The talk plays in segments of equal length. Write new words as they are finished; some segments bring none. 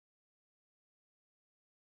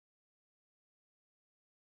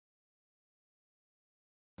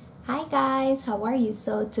Hi guys, how are you?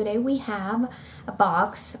 So today we have a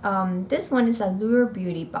box. This one is Allure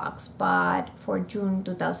Beauty box, but for June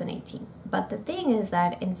 2018. But the thing is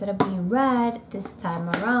that instead of being red, this time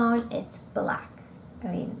around it's black. I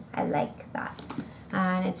mean, I like that.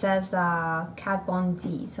 And it says Kat Von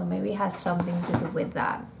D, so maybe it has something to do with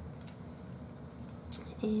that.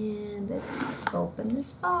 And let's open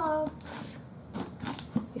this box.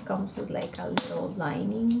 It comes with like a little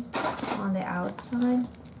lining on the outside.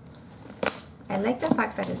 I like the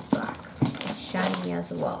fact that it's black. It's shiny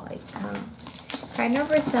as well. It kind of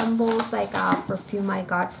resembles like a perfume I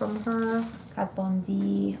got from her, Kat Von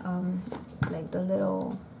D, like the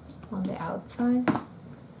little on the outside.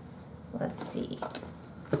 Let's see.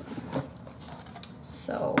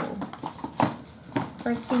 So,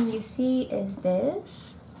 first thing you see is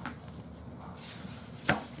this.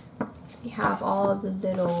 We have all the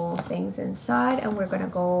little things inside, and we're gonna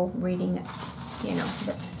go reading, you know,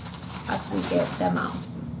 as we get them out.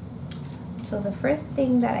 So the first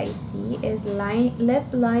thing that I see is lip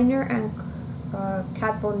liner and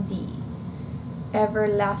Kat Von D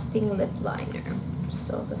everlasting lip liner.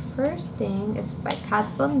 So the first thing is by Kat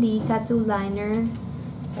Von D tattoo liner.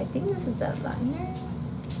 I think this is the liner.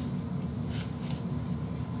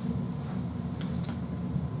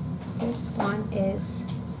 This one is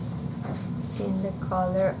in the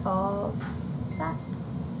color of that.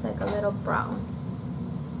 It's like a little brown.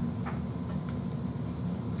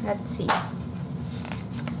 Let's see.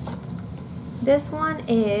 This one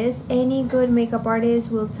is any good makeup artist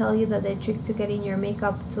will tell you that the trick to getting your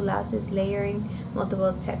makeup to last is layering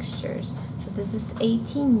multiple textures. So this is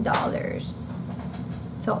 $18.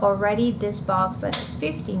 So already this box that is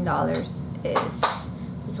 $15 is,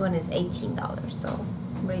 this one is $18. So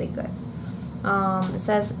really good. It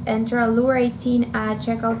says enter Allure 18 at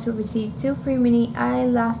checkout to receive 2 free mini eye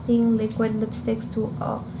lasting liquid lipsticks to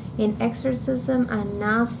in exorcism and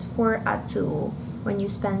ask for a 2 when you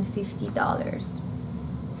spend $50.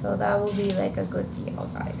 So that will be like a good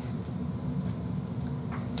deal, guys.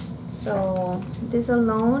 So this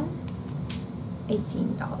alone,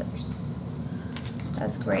 $18.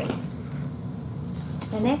 That's great.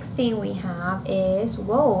 The next thing we have is,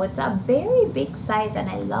 whoa, it's a very big size and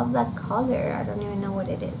I love that color. I don't even know what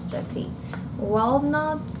it is. Let's see.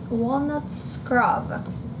 Walnut scrub.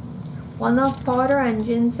 Walnut powder and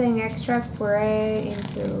ginseng extract puree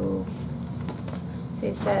into, so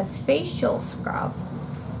it says facial scrub.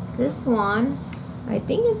 This one, I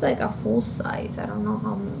think it's like a full size. I don't know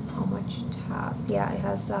how much it has. Yeah, it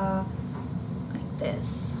has like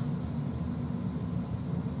this.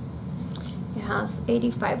 It has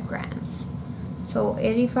 85 grams. So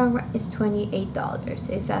 85 grams is $28.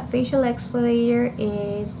 It's a facial exfoliator.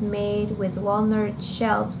 Is made with walnut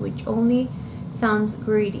shells, which only sounds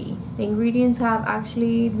greedy. The ingredients have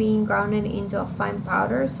actually been grounded into a fine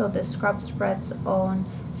powder, so the scrub spreads on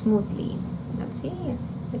smoothly. Let's see if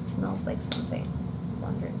it smells like something. I'm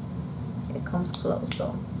wondering. It comes close,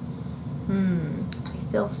 so I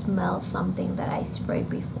still smell something that I sprayed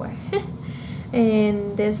before.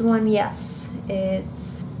 And this one, yes,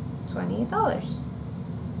 it's $28.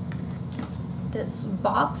 This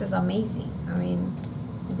box is amazing. I mean,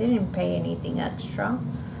 I didn't pay anything extra.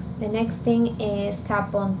 The next thing is Kat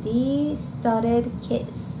Von D Studded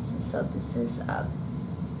Kiss. So this is a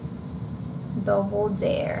double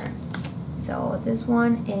dare. So this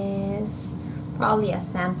one is probably a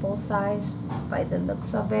sample size by the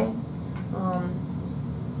looks of it.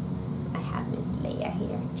 I have Miss Leia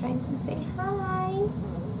here trying to say hi.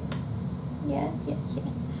 Yes.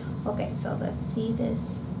 Okay, so let's see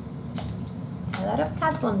this. A lot of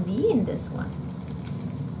Kat Von D in this one.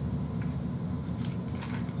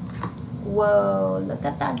 Whoa, look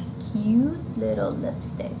at that cute little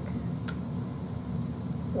lipstick.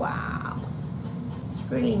 Wow. It's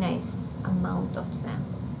really nice amount of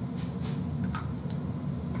sample.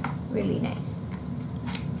 Really nice.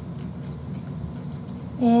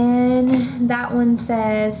 And that one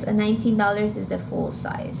says $19 is the full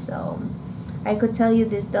size. So I could tell you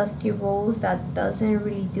this dusty rose that doesn't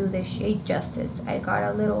really do the shade justice. I got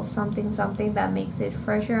a little something that makes it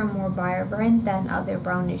fresher and more vibrant than other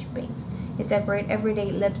brownish pinks. It's a great everyday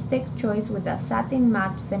lipstick choice with a satin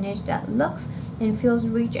matte finish that looks and feels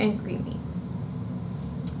rich and creamy.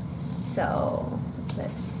 So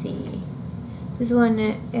let's see. This one,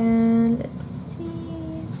 and let's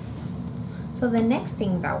see. So the next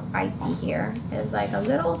thing that I see here is like a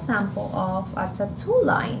little sample of a tattoo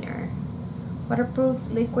liner. Waterproof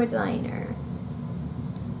liquid liner.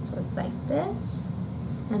 So it's like this.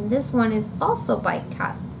 And this one is also by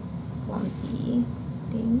Kat Von D,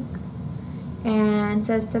 I think. And it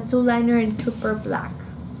says tattoo liner in Trooper Black.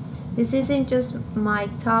 This isn't just my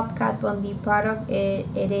top Kat Von D product,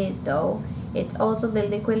 it is though. It's also the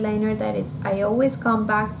liquid liner that I always come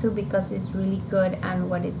back to because it's really good and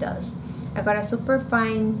what it does. I got a super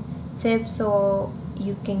fine tip so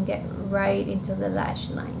you can get right into the lash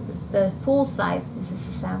line. The full size, this is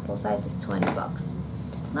the sample size, is 20 bucks.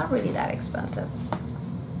 Not really that expensive.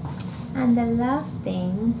 And the last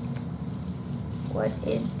thing, what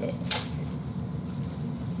is this?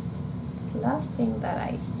 The last thing that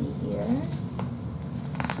I see here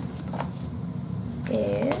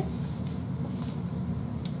is,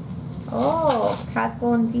 oh, Kat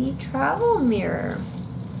Von D travel mirror.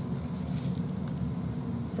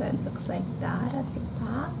 So it looks like that at the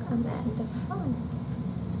back and then the front.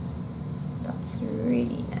 That's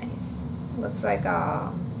really nice. Looks like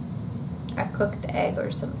a cooked egg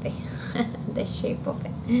or something. The shape of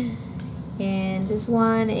it. And this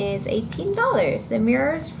one is $18. The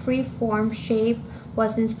mirror's free-form shape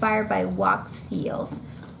was inspired by wax seals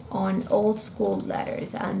on old school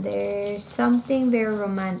letters, and there's something very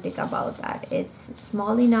romantic about that. It's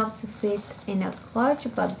small enough to fit in a clutch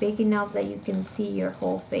but big enough that you can see your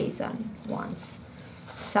whole face on once.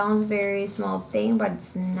 Sounds very small thing, but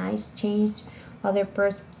it's a nice change other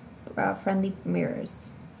purse friendly mirrors.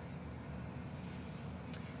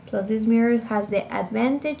 Plus this mirror has the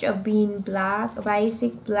advantage of being black,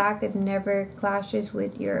 basic black. It never clashes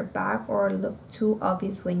with your back or look too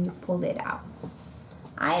obvious when you pull it out.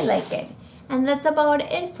 I like it. And that's about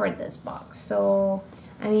it for this box. So,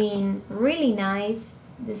 I mean, really nice.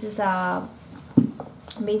 This is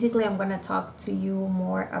basically I'm gonna talk to you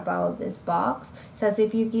more about this box. Says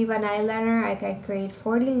if you give an eyeliner, I can create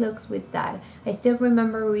 40 looks with that. I still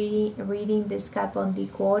remember reading this Kat Von D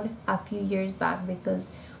quote a few years back,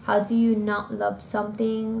 because how do you not love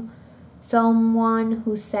someone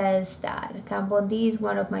who says that? Kat Von D is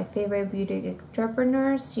one of my favorite beauty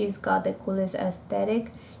entrepreneurs. She's got the coolest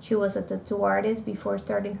aesthetic. She was a tattoo artist before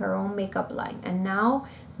starting her own makeup line, and now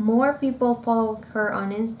more people follow her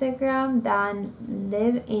on Instagram than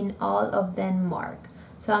live in all of Denmark.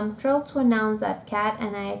 So I'm thrilled to announce that Kat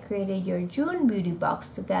and I created your June beauty box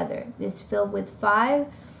together. It's filled with 5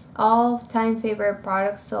 all-time favorite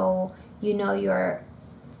products, so you know you're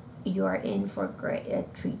in for a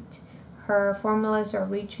treat. Her formulas are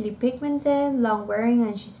richly pigmented, long-wearing,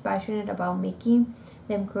 and she's passionate about making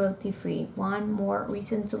them cruelty-free. One more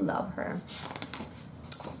reason to love her.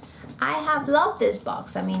 I have loved this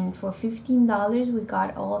box. I mean, for $15 we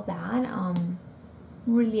got all that.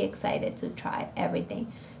 Really excited to try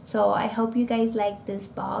everything. So I hope you guys like this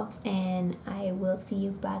box, and I will see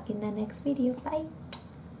you back in the next video. Bye.